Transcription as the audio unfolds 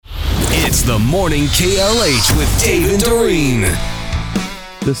It's the Morning KLH with Dave and Doreen.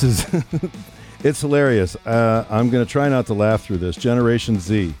 This is, it's hilarious. I'm going to try not to laugh through this. Generation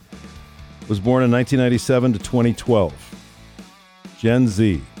Z was born in 1997 to 2012. Gen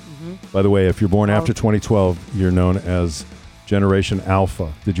Z. Mm-hmm. By the way, if you're born after 2012, you're known as Generation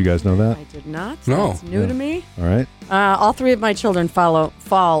Alpha. Did you guys know that? I did not. No. That's new to me. All right. All three of my children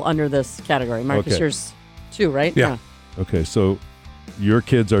fall under this category. Marcus, Okay. yours too, right? Yeah. Okay, so your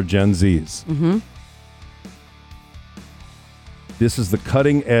kids are Gen Zs. Mm-hmm. This is the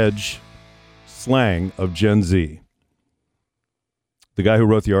cutting edge slang of Gen Z. The guy who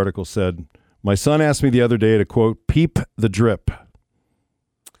wrote the article said, "My son asked me the other day to, quote, peep the drip."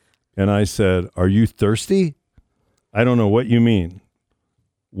 And I said, "Are you thirsty? I don't know what you mean."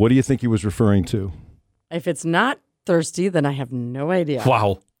 What do you think he was referring to? If it's not thirsty, then I have no idea.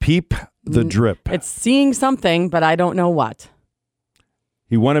 Wow. Peep the drip. It's seeing something, but I don't know what.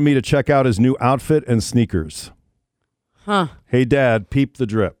 He wanted me to check out his new outfit and sneakers. Huh. Hey, Dad, peep the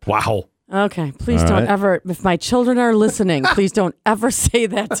drip. Wow. Okay. Please All don't right. ever, if my children are listening, please don't ever say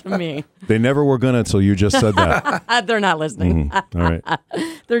that to me. They never were going to until you just said that. They're not listening. All right.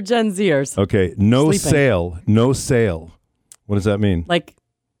 They're Gen Zers. Okay. No Sleeping. sale. No sale. What does that mean? Like,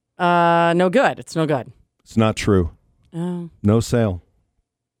 no good. It's no good. It's not true. Oh, No sale.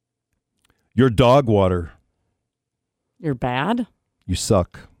 Your dog water. you're bad? You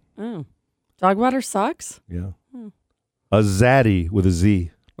suck. Oh. Dog water sucks? Yeah. A zaddy with a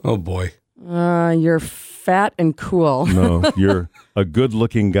Z. Oh, boy. You're fat and cool. No, you're a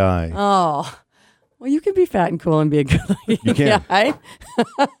good-looking guy. Oh. Well, you can be fat and cool and be a good looking You can. guy.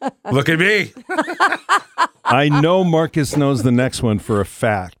 Look at me. I know Marcus knows the next one for a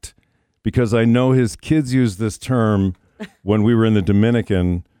fact because I know his kids used this term when we were in the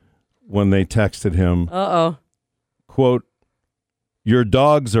Dominican when they texted him, Uh-oh. quote, "Your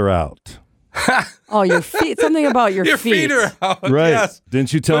dogs are out." Oh, your feet. Something about your Your feet. feet are out. Right. Yes.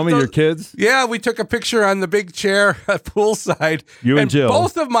 Didn't you tell But me your kids? Yeah, we took a picture on the big chair at poolside. You and Jill.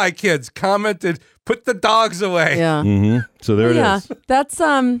 Both of my kids commented, "Put the dogs away." Yeah. Mm-hmm. So there it yeah. is. That's That's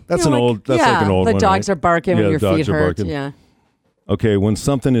you know, an old- that's like an old the one, dogs right? are barking Yeah, when your the dogs feet are hurt. barking. Yeah. Okay, when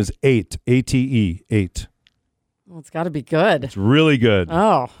something is ate, A-T-E, ate. Well, it's got to be good. It's really good.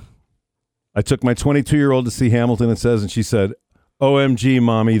 Oh. I took my 22-year-old to see Hamilton, it says, and she said, "OMG,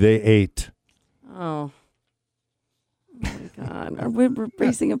 Mommy, they ate." Oh. Oh my God. Are we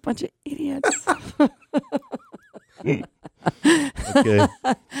raising a bunch of idiots? Okay.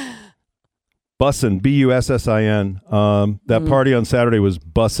 Bussin', B-U-S-S-I-N. That party on Saturday was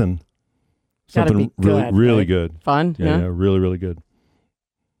bussin'. Gotta Something be really, good, really right? good. Fun. Yeah, really, really good.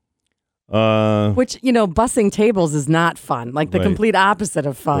 Which, bussing tables is not fun. Like the Right. complete opposite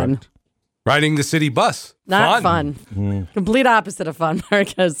of fun. Correct. Riding the city bus. Not fun. Complete opposite of fun,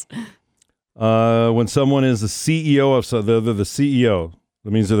 Marcus. When someone is the CEO of something, they're the CEO.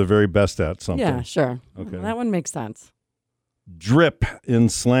 That means they're the very best at something. Yeah, sure. Okay. That one makes sense. Drip in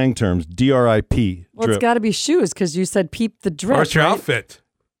slang terms, D-R-I-P. Well, drip. it's got to be shoes because you said peep the drip. Or it's your right? outfit.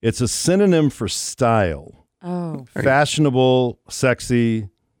 It's a synonym for style. Oh. Fashionable, sexy.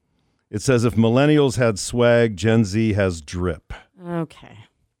 It says if millennials had swag, Gen Z has drip. Okay.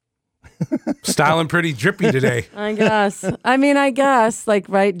 Styling pretty drippy today. I guess. I guess. Like,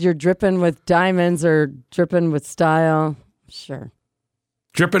 right, you're dripping with diamonds or dripping with style. Sure.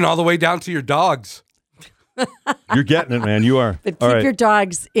 Dripping all the way down to your dogs. You're getting it, man. You are. But All keep right. your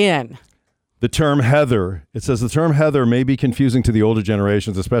dogs in. The term heather. It says the term heather may be confusing to the older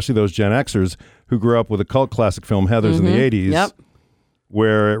generations, especially those Gen Xers who grew up with the cult classic film Heathers in the 80s, Yep.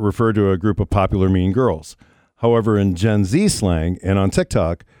 where it referred to a group of popular mean girls. However, in Gen Z slang and on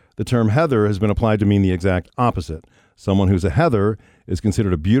TikTok, the term heather has been applied to mean the exact opposite. Someone who's a heather is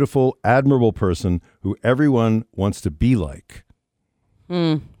considered a beautiful, admirable person who everyone wants to be like.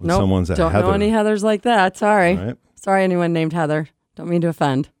 When Nope. someone's a Don't heather. know any Heathers like that. Sorry. Right? Sorry, anyone named Heather. Don't mean to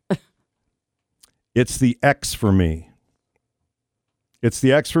offend. It's the X for me. It's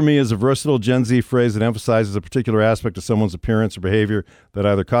the X for me is a versatile Gen Z phrase that emphasizes a particular aspect of someone's appearance or behavior that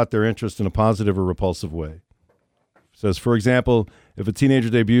either caught their interest in a positive or repulsive way. It says, for example, if a teenager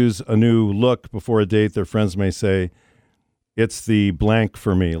debuts a new look before a date, their friends may say, "It's the blank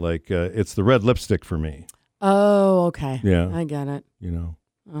for me," like it's the red lipstick for me. Oh, okay. Yeah. I get it. You know.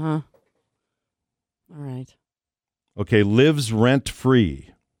 Uh-huh. All right. Okay, lives rent free.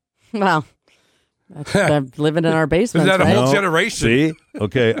 Well, that's living in our Is basements, that a right? whole generation? See?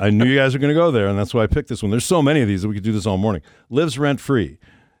 Okay, I knew you guys were going to go there, and that's why I picked this one. There's so many of these that we could do this all morning. Lives rent free.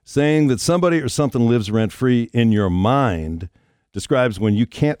 Saying that somebody or something lives rent free in your mind describes when you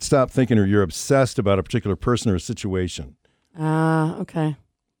can't stop thinking or you're obsessed about a particular person or a situation. Okay.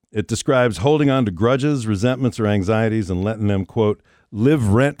 It describes holding on to grudges, resentments, or anxieties and letting them, quote,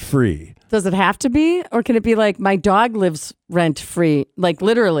 live rent-free. Does it have to be? Or can it be like, my dog lives rent-free? Like,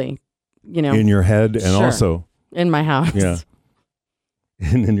 literally, you know. In your head and Sure. also. In my house. Yeah.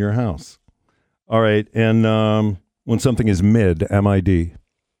 In your house. All right. And when something is mid, M-I-D.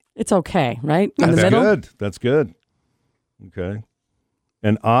 It's okay, right? In That's the middle? good. That's good. Okay.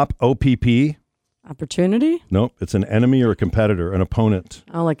 And OPP. Opportunity? Nope. It's an enemy or a competitor, an opponent.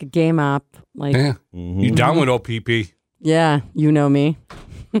 Oh, like a game op. Like, Yeah. You down with OPP? yeah, you know me.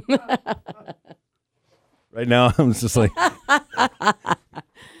 Right now, I'm just like, the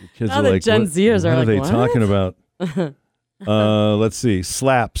kids Now are the like, Gen what, Zers are what like, they what? talking about? Let's see.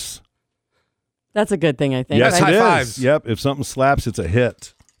 Slaps. That's a good thing, I think. Yes, right? it high is. fives. Yep. If something slaps, it's a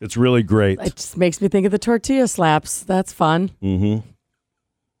hit. It's really great. It just makes me think of the tortilla slaps. That's fun. Mm-hmm.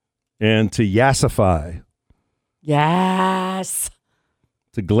 And to yassify. Yes.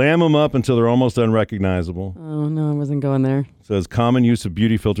 To glam them up until they're almost unrecognizable. Oh, no, I wasn't going there. Says common use of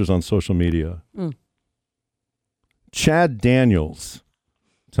beauty filters on social media. Chad Daniels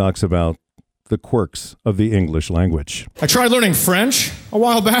talks about the quirks of the English language. I tried learning French a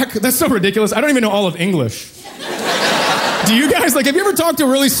while back. That's so ridiculous. I don't even know all of English. Do you guys, like, have you ever talked to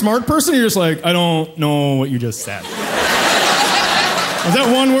a really smart person? You're just like, I don't know what you just said. Was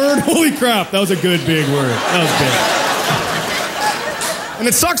that one word? Holy crap, that was a good big word. That was big. And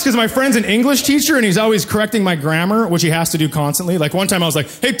it sucks because my friend's an English teacher and he's always correcting my grammar, which he has to do constantly. Like one time I was like,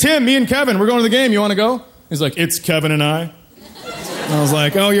 hey, Tim, me and Kevin, we're going to the game. You want to go? He's like, it's Kevin and I. And I was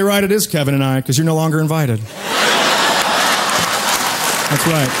like, oh, you're right, it is Kevin and I, because you're no longer invited. That's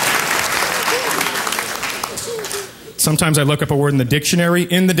right. Sometimes I look up a word in the dictionary.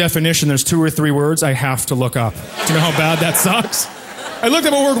 In the definition, there's 2 or 3 words I have to look up. Do you know how bad that sucks? I looked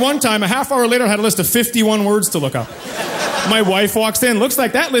up a word one time. A half hour later, I had a list of 51 words to look up. My wife walks in. Looks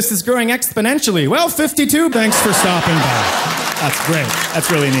like that list is growing exponentially. Well, 52. Thanks for stopping by. That's great.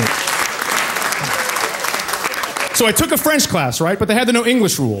 That's really neat. So I took a French class, right? But they had the no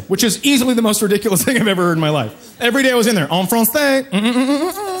English rule, which is easily the most ridiculous thing I've ever heard in my life. Every day I was in there. En français.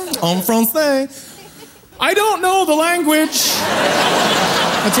 En français. I don't know the language.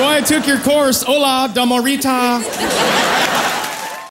 That's why I took your course. Hola, Damarita.